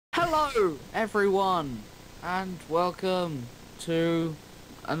Hello, everyone, and welcome to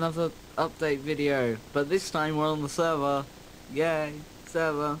another update video. But this time we're on the server. Yay,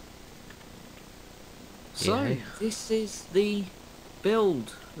 server. So, Yay. this is the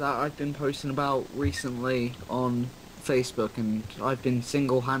build that I've been posting about recently on Facebook, and I've been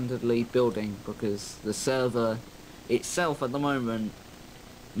single-handedly building because the server itself at the moment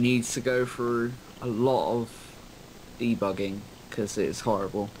needs to go through a lot of debugging because it's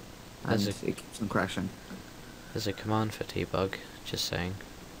horrible. And it keeps on crashing. There's a command for debug, just saying.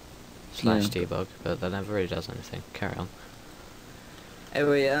 / Yeah. debug, but that never really does anything. Carry on.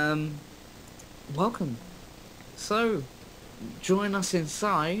 Anyway, welcome. So, join us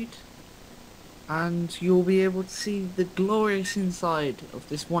inside, and you'll be able to see the glorious inside of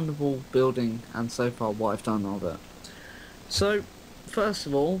this wonderful building, and so far what I've done of it. So, first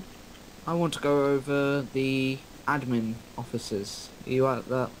of all, I want to go over the admin offices. Are you at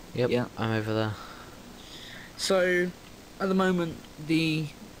that? Yep, Yeah. I'm over there. So, at the moment, the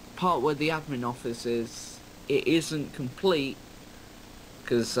part where the admin office is, it isn't complete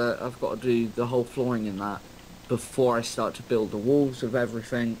because I've got to do the whole flooring in that before I start to build the walls of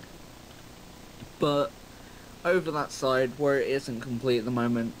everything. But over that side, where it isn't complete at the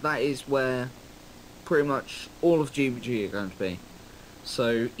moment, that is where pretty much all of GBG are going to be.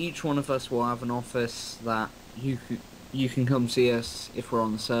 So each one of us will have an office that you can come see us if we're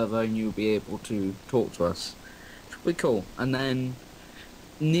on the server, and you'll be able to talk to us. It'll be cool. And then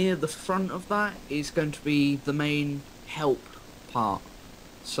near the front of that is going to be the main help part.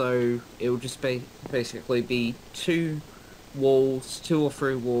 So it will just basically be two or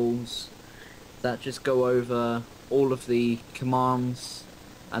three walls that just go over all of the commands,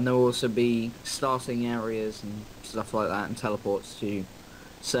 and there will also be starting areas and stuff like that, and teleports to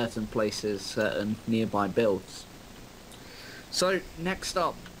certain places, certain nearby builds. So next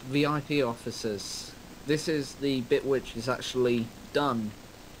up, VIP officers. This is the bit which is actually done.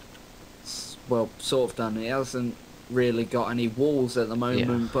 Well, sort of done. It hasn't really got any walls at the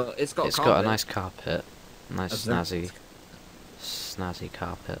moment, but it's got got a nice carpet. Nice snazzy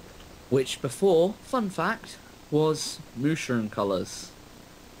carpet. Which before, fun fact, was mushroom colours.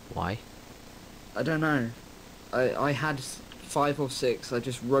 Why? I don't know. I had 5 or 6, I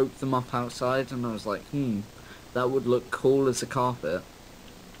just roped them up outside, and I was like, that would look cool as a carpet.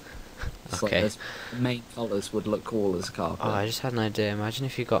 It's Okay. like the main colours would look cool as a carpet. Oh, I just had an idea. Imagine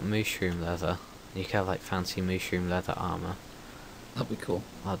if you got mushroom leather. You could have like fancy mushroom leather armor. That'd be cool.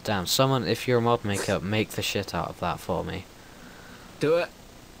 Oh damn! Someone, if you're a mod maker, make the shit out of that for me. Do it.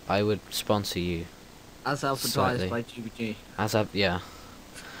 I would sponsor you. As advertised Slightly. by GBG. Yeah.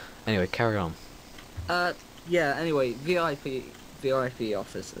 Anyway, carry on. Yeah, anyway, VIP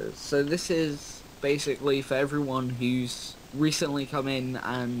officers. So this is basically for everyone who's recently come in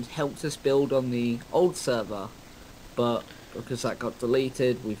and helped us build on the old server, but because that got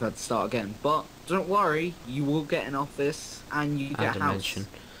deleted, we've had to start again. But don't worry, you will get an office, and you get a Dimension.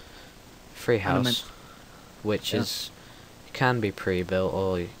 house. Free house, dimension. which is can be pre-built,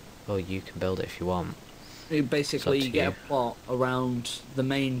 or you can build it if you want. Basically, It's up you to get you. a plot around the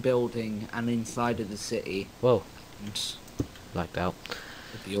main building and inside of the city, Whoa, and like that.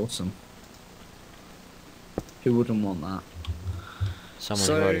 it'd be awesome. Who wouldn't want that? Someone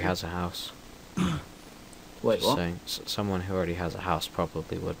So- who already has a house. Wait, Just what? saying, someone who already has a house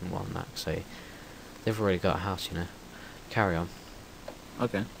probably wouldn't want that. Say, they've already got a house, you know. Carry on.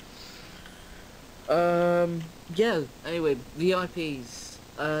 Okay. Yeah, anyway, VIPs.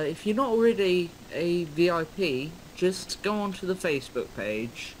 If you're not already a VIP, just go onto the Facebook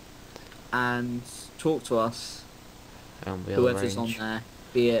page and talk to us, And we'll whoever's on arrange. there,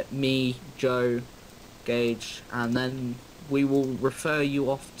 be it me, Joe, Gage, and then we will refer you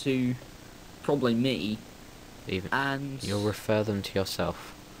off to probably me, Even and you'll refer them to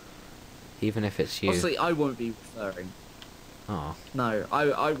yourself, even if it's you. obviously I won't be referring. Oh, No,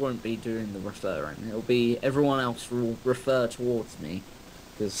 I won't be doing the referring. It'll be everyone else will refer towards me,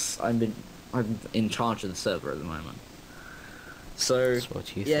 because I'm in charge of the server at the moment. So that's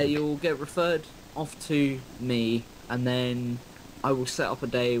what you yeah, think. you'll get referred off to me, and then I will set up a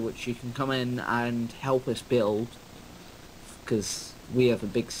day which you can come in and help us build, because we have a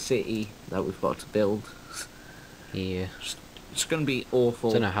big city that we've got to build. Yeah. It's going to be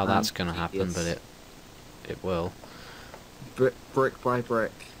awful. Don't know how that's and gonna happen, but tedious. it will. Brick by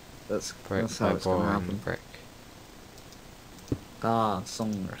brick. That's Brick how by it's going to boring happen. brick. Ah,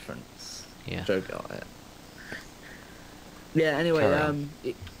 song reference. Yeah. Joe got it. Yeah, anyway, Carry on.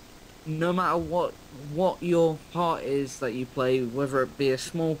 no matter what your part is that you play, whether it be a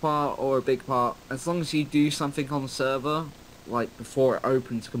small part or a big part, as long as you do something on the server, like before it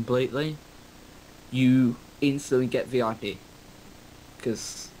opens completely, you instantly get VIP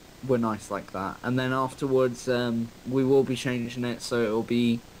because we're nice like that. And then afterwards, we will be changing it so it'll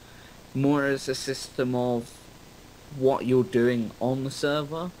be more as a system of what you're doing on the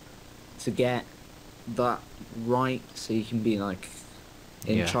server to get that right, so you can be like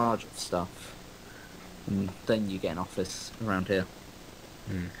in Yeah. charge of stuff. And then you get an office around here.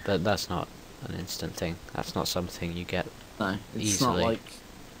 But that's not an instant thing. That's not something you get. No, it's Easily. not like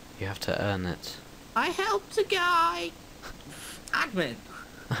You have to earn it. I helped a guy. Admin.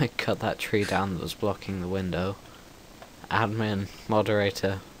 I cut that tree down that was blocking the window. Admin,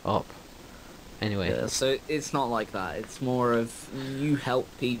 moderator, op. Anyway, Yeah, so it's not like that. It's more of you help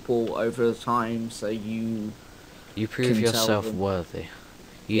people over the time, so you you prove can tell yourself them- worthy.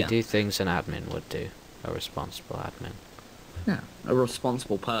 You Yeah. do things an admin would do. A responsible admin. a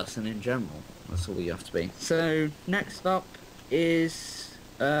responsible person in general. That's all you have to be. So next up is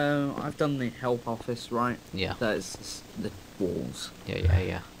I've done the help office, right? Yeah. That is the walls.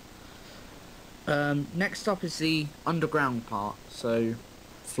 Yeah. Next up is the underground part. So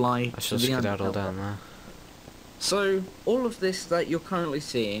fly I to shall the skedaddle underground. down there. So all of this that you're currently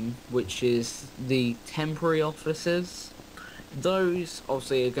seeing, which is the temporary offices, those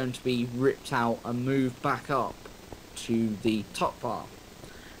obviously are going to be ripped out and moved back up to the top part.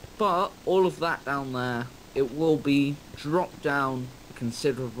 But all of that down there, it will be dropped down a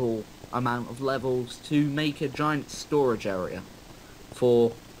considerable amount of levels to make a giant storage area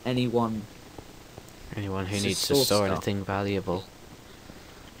for anyone. Anyone who To needs to store store stuff. anything valuable.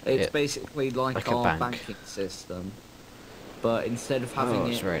 It's Yeah. basically like Like a our bank. banking system, but instead of having Oh,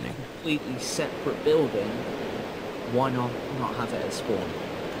 it's it raining. a completely separate building, why not have it at spawn?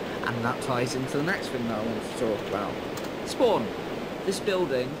 And that ties into the next thing that I want to talk about. Spawn. This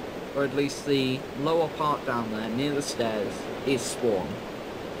building, or at least the lower part down there near the stairs, is spawn.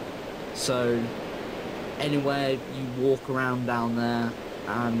 So anywhere you walk around down there,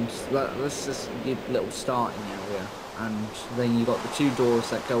 and let's just give a little starting area, and then you got the two doors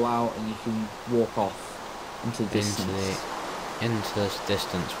that go out, and you can walk off into the distance. Into the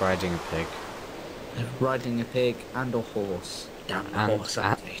distance riding a pig. Riding a pig and a horse. Damn the horse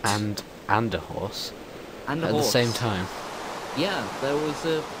update. And a horse. And a At horse. the same time. Yeah, there was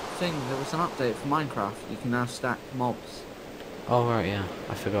a thing, there was an update for Minecraft. You can now stack mobs. Oh right, yeah.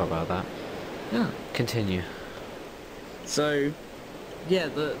 I forgot about that. Yeah. Continue. So, yeah,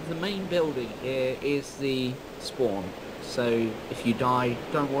 the main building here is the spawn. So, if you die,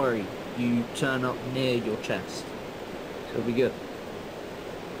 don't worry. You turn up near your chest. It'll be good.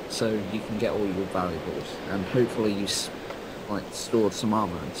 So you can get all your valuables, and hopefully you like stored some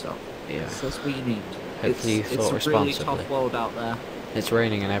armor and stuff. Yeah. So that's what you need. Hopefully you thought it's a really responsibly. tough world out there. It's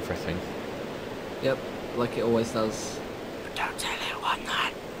raining and everything. Yep, like it always does. But don't tell anyone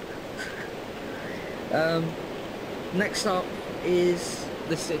that. Next up is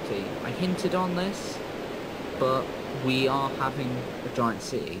the city. I hinted on this, but we are having a giant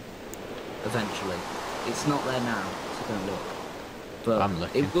city eventually. It's not there now, so don't look. But I'm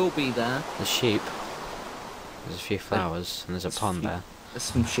looking. it will be there. There's sheep. There's a few flowers and there's a There's pond few- there. There's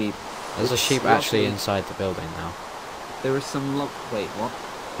some sheep. There's a It's sheep actually lovely. inside the building now. There is some wait, what?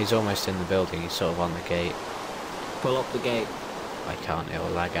 He's almost in the building, he's sort of on the gate. Pull up the gate. I can't, it'll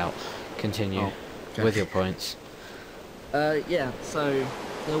lag out. Continue Oh, okay. with your points. Yeah, so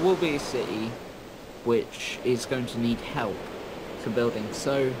there will be a city which is going to need help to building.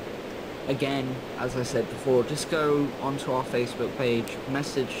 So again, as I said before, just go onto our Facebook page,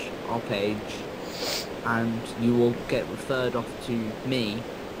 message our page, and you will get referred off to me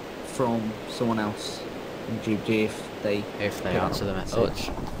from someone else in GG if they If they pick up answer the the message.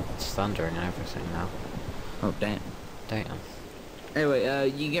 Oh, it's thundering and everything now. Oh damn. Damn. Anyway,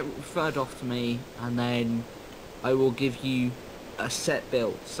 you get referred off to me, and then I will give you a set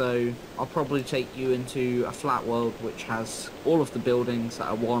build. So I'll probably take you into a flat world which has all of the buildings that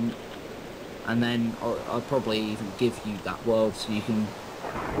I want, and then I'll probably even give you that world so you can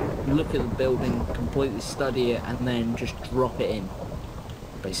look at the building, completely study it, and then just drop it in,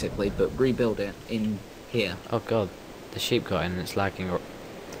 basically, but rebuild it in here. Oh god, the sheep got in and it's lagging.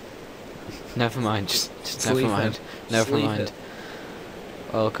 Never mind, just Just never leave it. mind. Just Never leave mind. it.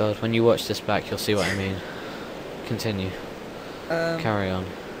 Oh god, when you watch this back you'll see what I mean. Continue. Carry on.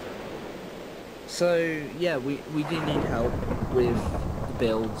 So yeah, we do need help with the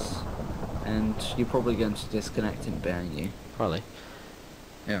builds, and you're probably going to disconnect in bearing you. Probably.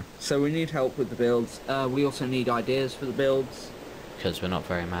 Yeah. So we need help with the builds. We also need ideas for the builds. Because we're not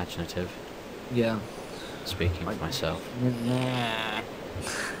very imaginative. Yeah. Speaking for myself.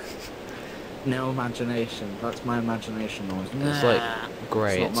 No imagination. That's my imagination noise. It's like Nah.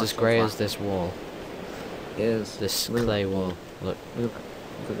 grey. not It's as much grey of as this wall. that. It is. This Look at clay that wall. Look. Look,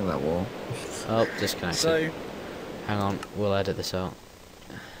 look at that wall. Oh, disconnected. So, Hang on, we'll edit this out.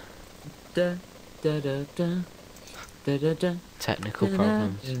 da da da da da da da. Technical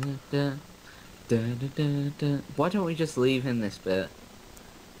problems. Da, da, da, da, da. Why don't we just leave in this bit?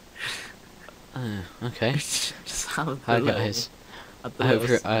 Okay. Just have the Hi little- guys. have the I hope,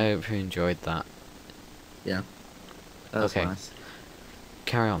 little I hope you enjoyed that. Yeah. That's Okay. nice.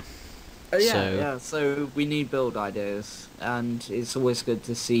 Carry on. Oh, yeah, So- yeah. So we need build ideas, and it's always good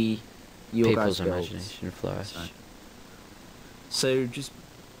to see your People's guys' builds. imagination flourish. So just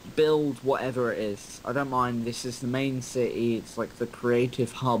build whatever it is. I don't mind. This is the main city. It's like the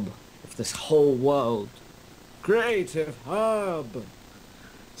creative hub of this whole world. Creative hub.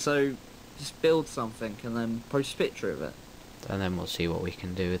 So just build something and then post a picture of it. And then we'll see what we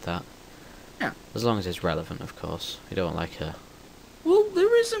can do with that. Yeah. As long as it's relevant, of course. We don't want like a... Well,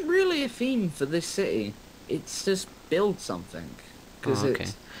 there isn't really a theme for this city. It's just build something. Because Oh, okay.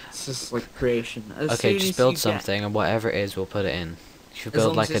 it's just like creation. As Okay, soon just as build you something and whatever it is, we'll put it in. You should As build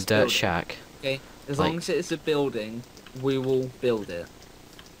long like as a it's dirt building. shack. Okay, as Like- long as it's a building, we will build it.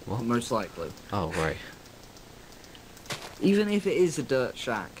 What? Most likely. Oh, right. Even if it is a dirt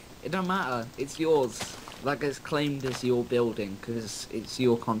shack, it don't matter. It's yours. That gets claimed as your building because it's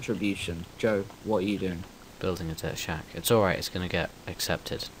your contribution. Joe, what are you doing? Building a dirt shack. It's alright, it's gonna get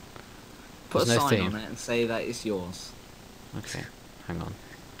accepted. Put There's a no sign theme. on it and say that it's yours. Okay, hang on.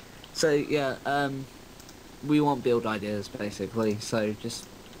 So yeah, we want build ideas basically. So just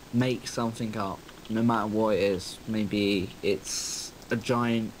make something up, no matter what it is. Maybe it's a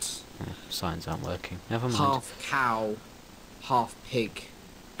giant Oh, signs aren't working. Never mind. half cow, half pig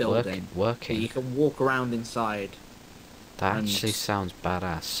building that Working. you can walk around inside. That and- actually sounds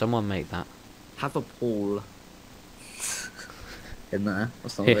badass. Someone make that. Have a pool in there or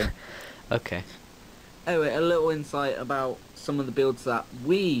something. Yeah. Okay. Anyway, a little insight about some of the builds that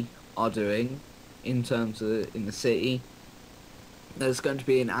we are doing in terms of in the city. There's going to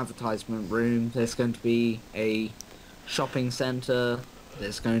be an advertisement room. There's going to be a shopping centre.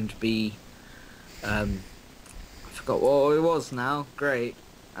 There's going to be I forgot what it was now. Great,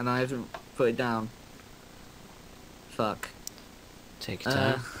 and I haven't put it down. Fuck. Take your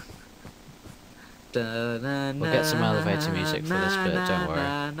time. We'll get some elevator music for this bit, don't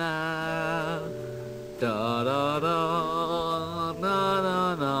worry. Da da da na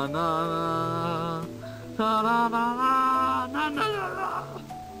na na na da da da na na na.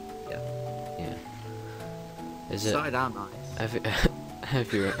 Yeah. Is it? Started out nice.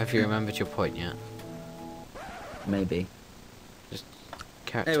 Have you remembered your point yet? Maybe.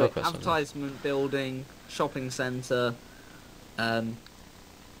 Anyway, Anyway, talk about something. advertisement building, shopping centre, Oh,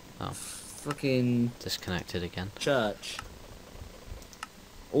 fucking disconnected again. church.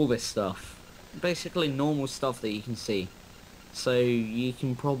 All this stuff. Basically normal stuff that you can see. So you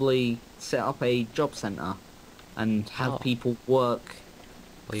can probably set up a job centre and have Oh. people work.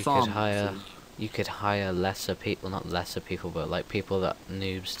 Or you farm could hire. for you. You could hire lesser people, not lesser people, but like people that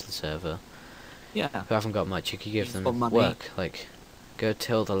noobs to the server Yeah. who haven't got much. You could give You've them got money. work, like go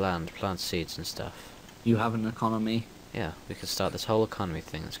till the land, plant seeds and stuff. You have an economy. Yeah, we could start this whole economy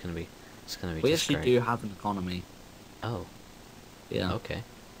thing. It's gonna be We just actually great. do have an economy. Oh, Yeah. okay.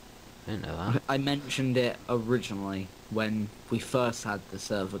 I didn't know that. I mentioned it originally when we first had the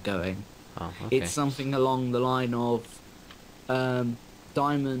server going. Oh, okay. It's something along the line of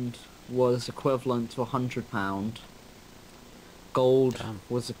diamond was equivalent to £100. Gold Damn.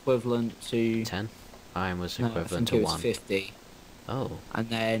 was equivalent to 10. Iron was no, I equivalent think to it was 1. 50. Oh, And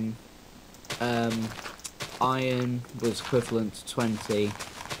then iron was equivalent to 20.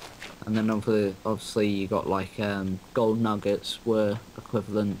 And then obviously you got like gold nuggets were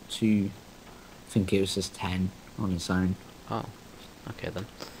equivalent to, I think it was just 10 on its own. oh. Okay then.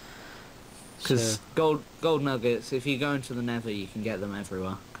 Because So, gold nuggets, if you go into the Nether, you can get them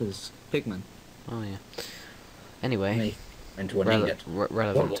everywhere. Because pigmen. oh yeah. Anyway, Into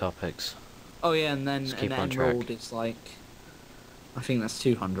relevant topics. Oh yeah, and then Let's an keep on track. emerald is like, I think that's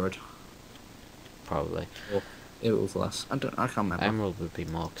 200. Probably. Or it was less. I can't remember. Emerald would be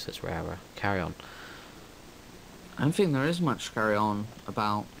more because it's rarer. Carry on. I don't think there is much to carry on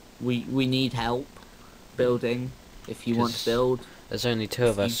about. We need help building. If you want to 'Cause build, There's only 2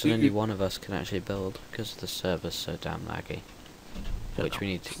 of You us, and do- only one of us can actually build because the server's so damn laggy. Which we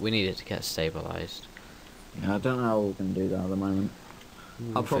need it to get stabilized. yeah, I don't know how we're gonna do that at the moment.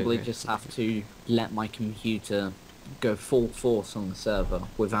 I'll probably just have to let my computer go full force on the server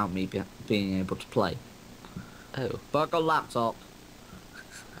without me being able to play. Oh, But I've got a laptop.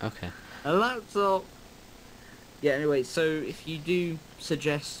 okay. A laptop. Yeah, anyway, so if you do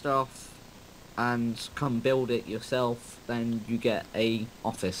suggest stuff and come build it yourself, then you get a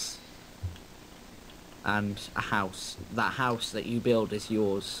office and a house. That house that you build is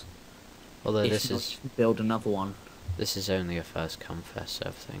yours. Although If this not, is you can build another one. this is only a first come first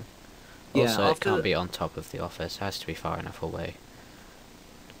serve thing. Yeah, Also, it after can't the- be on top of the office. It has to be far enough away.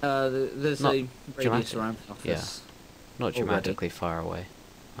 There's Not a radius dramatic, around the office. Not Already. dramatically far away.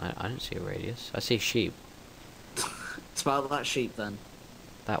 I don't see a radius. I see sheep. It's about that sheep then.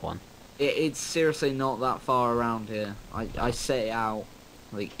 That one. It's seriously not that far around here. I set it out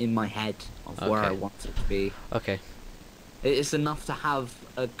like in my head of where I Okay. want it to be. Okay. It is enough to have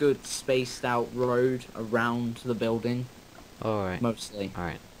a good spaced out road around the building, Alright. mostly.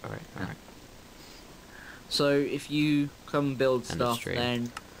 Alright. Yeah. Alright. So if you come build End of stuff, stream.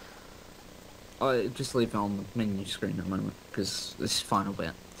 then I just leave it on the menu screen at the moment because this is the final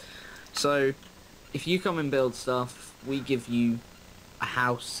bit. So if you come and build stuff, we give you a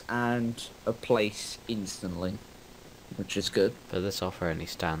house and a place instantly, which is good. But this offer only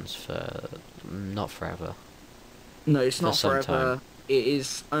stands for not forever. No, it's For not some forever. time. It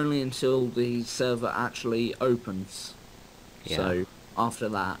is only until the server actually opens. Yeah. So after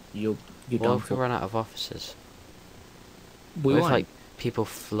that, you're What done if we for. run out of offices? We What if won't. like people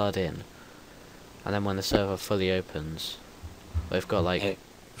flood in, and then when the server fully opens, we've got like Hey,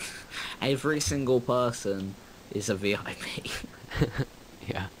 every single person is a VIP.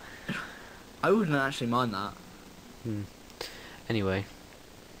 yeah. I wouldn't actually mind that Anyway,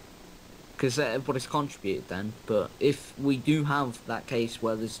 because everybody's contributed then. But if we do have that case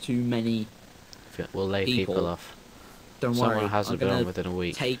where there's too many, we'll lay people People. off. don't Someone worry, hasn't I'm been on gonna within a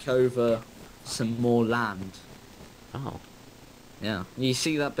week. take over some more land. Oh, Yeah, you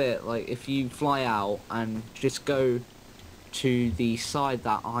see that bit, like, if you fly out and just go to the side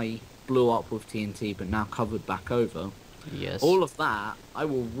that I blew up with TNT but now covered back over, yes. all of that, I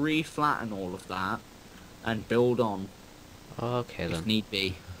will re-flatten all of that and build on Okay if then. need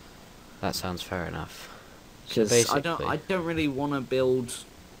be. That sounds fair enough. So Because basically, I don't really want to build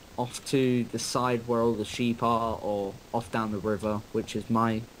off to the side where all the sheep are or off down the river, which is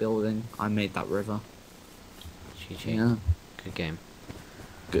my building. I made that river. GG. Yeah, Good game.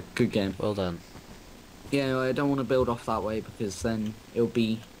 good game. Well done. Yeah, I don't want to build off that way because then it'll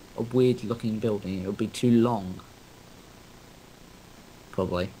be a weird looking building. It'll be too long.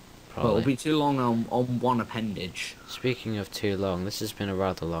 Probably. Well, Probably. it'll be too long on one appendage. Speaking of too long, this has been a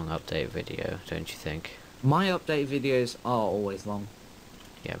rather long update video, don't you think? My update videos are always long.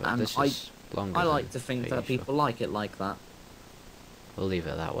 Yeah, but And this I- is longer. I than like to think per that usual. people like it like that. We'll leave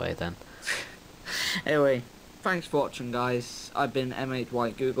it that way then. Anyway, thanks for watching, guys. I've been M8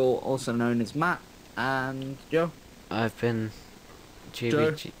 White Google, also known as Matt, and Joe. I've been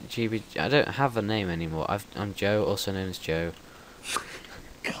Joe. GB. I don't have a name anymore. I'm Joe, also known as Joe.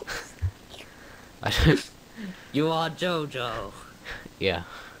 I don't. You are Jojo. Yeah,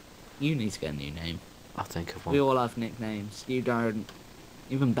 You need to get a new name. I'll think of We one. all have nicknames. You don't.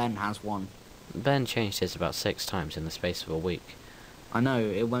 Even Ben has one. Ben changed his about 6 times in the space of a week. I know,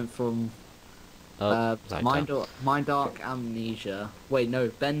 it went from Oh, like that. My Dark Amnesia. Wait, no,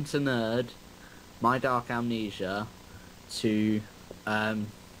 Ben to Nerd, My Dark Amnesia, to oh,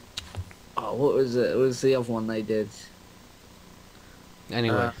 what was it? It was the other one they did.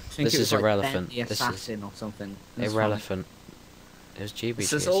 Anyway, I think this it was is like irrelevant. Ben the This is Assassin or something. It's irrelevant. It was funny. GB.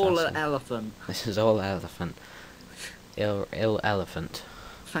 This is all an elephant. This is all elephant. Ill elephant.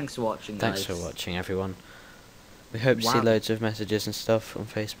 Thanks for watching, guys. Thanks for watching, everyone. We hope to see Wow. loads of messages and stuff on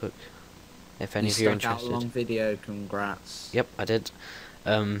Facebook. If any You of you are stuck out a interested. long video. Congrats. Yep, I did.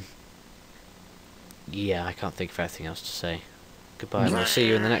 Yeah, I can't think of anything else to say. Goodbye, and we'll see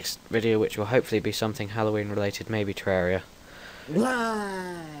you in the next video, which will hopefully be something Halloween related, maybe Terraria.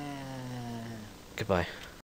 Goodbye.